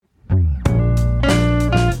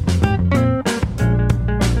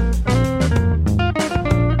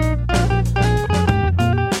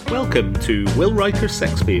Welcome to Will Riker's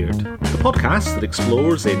Sexbeard, the podcast that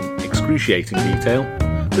explores in excruciating detail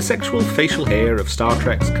the sexual facial hair of Star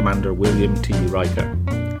Trek's Commander William T. Riker,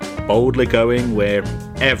 boldly going where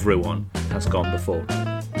everyone has gone before.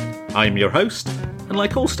 I'm your host, and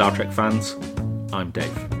like all Star Trek fans, I'm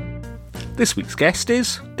Dave. This week's guest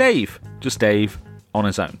is Dave, just Dave, on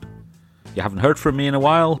his own. You haven't heard from me in a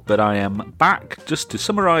while, but I am back just to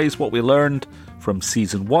summarise what we learned from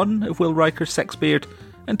Season 1 of Will Riker's Sexbeard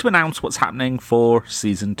and to announce what's happening for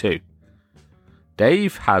Season 2.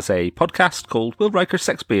 Dave has a podcast called Will Riker's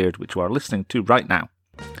Sexbeard, which you are listening to right now.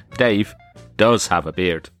 Dave does have a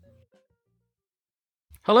beard.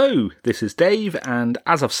 Hello, this is Dave, and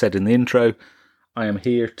as I've said in the intro, I am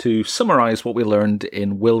here to summarise what we learned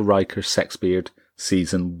in Will Riker's Sexbeard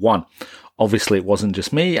Season 1. Obviously, it wasn't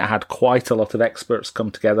just me. I had quite a lot of experts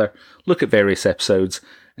come together, look at various episodes,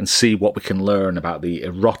 and see what we can learn about the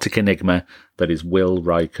erotic enigma that is Will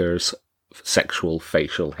Riker's sexual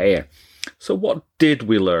facial hair. So what did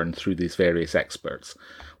we learn through these various experts?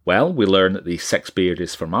 Well, we learned that the sexbeard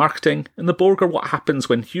is for marketing, and the Borg are what happens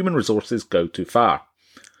when human resources go too far.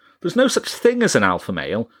 There's no such thing as an alpha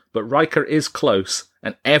male, but Riker is close,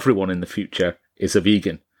 and everyone in the future is a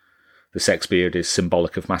vegan. The sexbeard is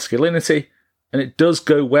symbolic of masculinity, and it does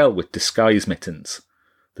go well with disguise mittens.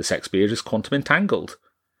 The sexbeard is quantum entangled.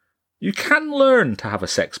 You can learn to have a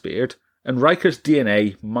sexbeard, and Riker's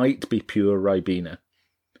DNA might be pure Ribena.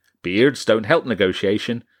 Beards don't help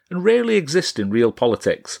negotiation, and rarely exist in real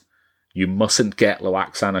politics. You mustn't get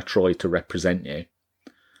Loaxana Troi to represent you.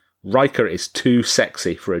 Riker is too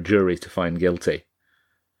sexy for a jury to find guilty.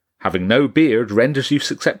 Having no beard renders you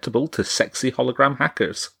susceptible to sexy hologram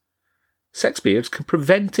hackers. Sexbeards can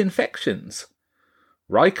prevent infections.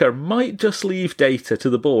 Riker might just leave data to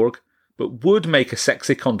the Borg, but would make a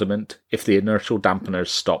sexy condiment if the inertial dampeners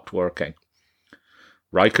stopped working.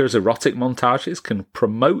 Riker's erotic montages can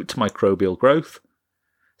promote microbial growth.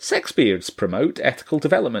 Sexbeards promote ethical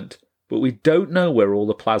development, but we don't know where all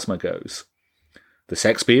the plasma goes. The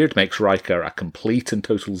sexbeard makes Riker a complete and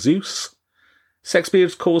total Zeus.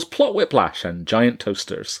 Sexbeards cause plot whiplash and giant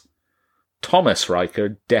toasters. Thomas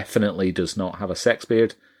Riker definitely does not have a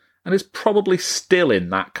sexbeard, and is probably still in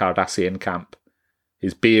that Cardassian camp.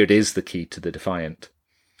 His beard is the key to the Defiant.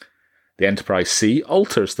 The Enterprise C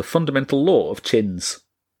alters the fundamental law of chins.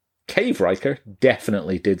 Cave Riker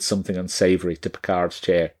definitely did something unsavoury to Picard's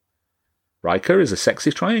chair. Riker is a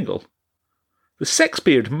sexy triangle. The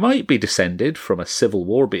sexbeard might be descended from a Civil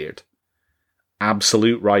War beard.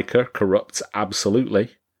 Absolute Riker corrupts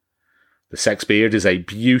absolutely. The sexbeard is a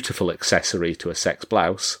beautiful accessory to a sex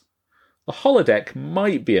blouse. A holodeck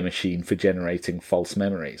might be a machine for generating false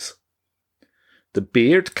memories. The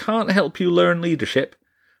beard can't help you learn leadership,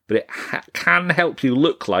 but it can help you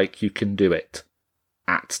look like you can do it.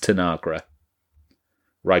 At Tanagra.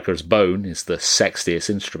 Riker's bone is the sexiest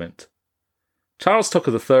instrument. Charles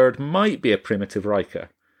Tucker III might be a primitive Riker,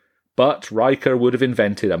 but Riker would have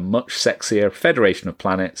invented a much sexier Federation of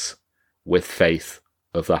Planets with faith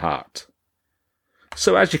of the heart.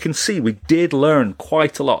 So as you can see, we did learn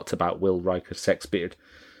quite a lot about Will Riker's sexbeard.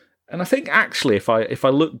 And I think actually, if I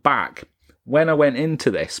look back, when I went into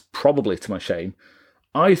this, probably to my shame,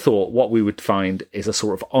 I thought what we would find is a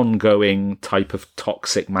sort of ongoing type of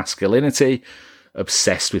toxic masculinity,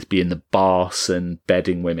 obsessed with being the boss and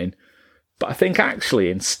bedding women. But I think actually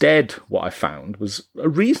instead what I found was a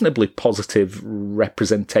reasonably positive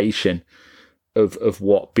representation of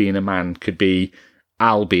what being a man could be,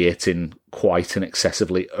 albeit in quite an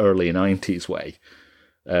excessively early 90s way.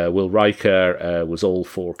 Will Riker was all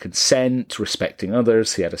for consent, respecting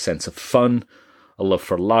others. He had a sense of fun, a love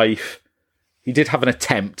for life. He did have an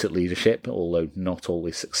attempt at leadership, although not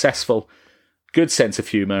always successful. Good sense of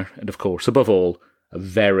humour, and of course, above all, a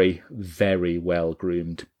very, very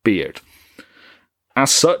well-groomed beard.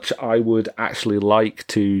 As such, I would actually like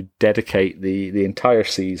to dedicate the entire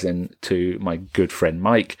season to my good friend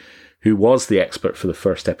Mike, who was the expert for the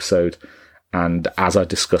first episode, and as I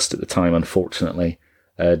discussed at the time, unfortunately,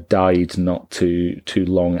 died not too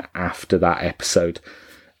long after that episode.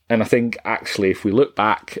 And I think, actually, if we look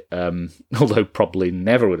back, although probably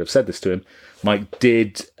never would have said this to him, Mike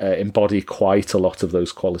did embody quite a lot of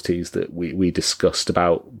those qualities that we discussed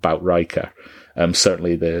about Riker.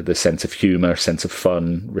 Certainly the sense of humour, sense of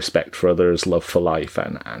fun, respect for others, love for life,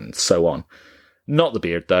 and so on. Not the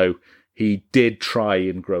beard, though. He did try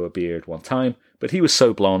and grow a beard one time, but he was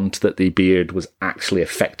so blonde that the beard was actually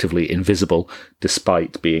effectively invisible,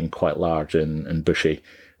 despite being quite large and bushy.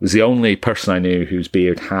 It was the only person I knew whose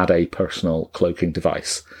beard had a personal cloaking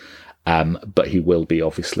device, but he will be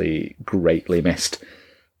obviously greatly missed.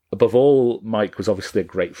 above all, Mike was obviously a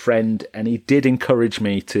great friend, and he did encourage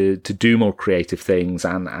me to do more creative things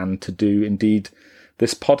and to do, indeed,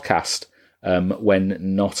 this podcast when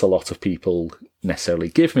not a lot of people necessarily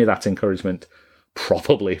give me that encouragement,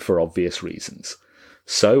 probably for obvious reasons.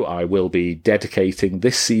 So I will be dedicating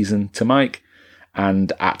this season to Mike,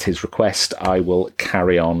 and at his request, I will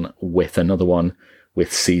carry on with another one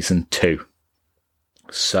with season 2.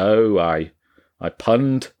 So I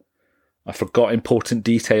punned, I forgot important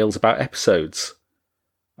details about episodes,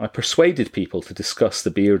 I persuaded people to discuss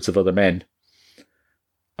the beards of other men.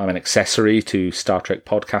 I'm an accessory to Star Trek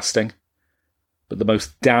podcasting, but the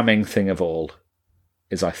most damning thing of all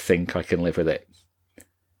is I think I can live with it.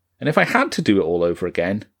 And if I had to do it all over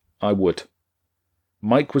again, I would.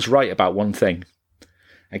 Mike was right about one thing.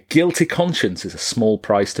 A guilty conscience is a small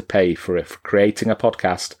price to pay for creating a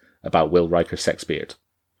podcast about Will Riker Sexbeard.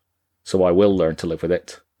 So I will learn to live with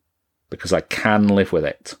it, because I can live with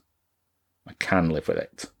it. I can live with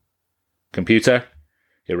it. Computer,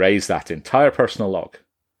 erase that entire personal log.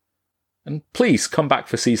 And please come back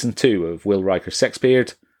for season 2 of Will Riker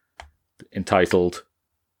Sexbeard, entitled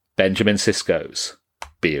Benjamin Sisko's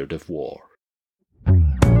Beard of War.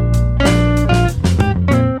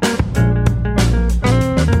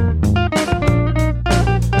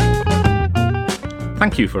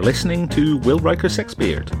 Thank you for listening to Will Riker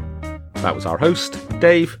Sexbeard. That was our host,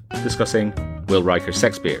 Dave, discussing Will Riker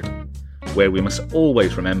Sexbeard, where we must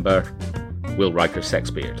always remember Will Riker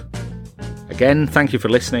Sexbeard. Again, thank you for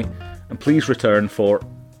listening, and please return for...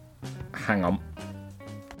 Hang on.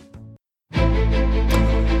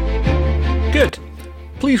 Good.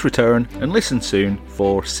 Please return and listen soon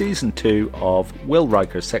for Season 2 of Will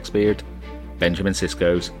Riker Sexbeard, Benjamin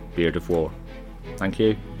Sisko's Beard of War. Thank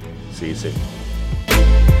you. See you soon.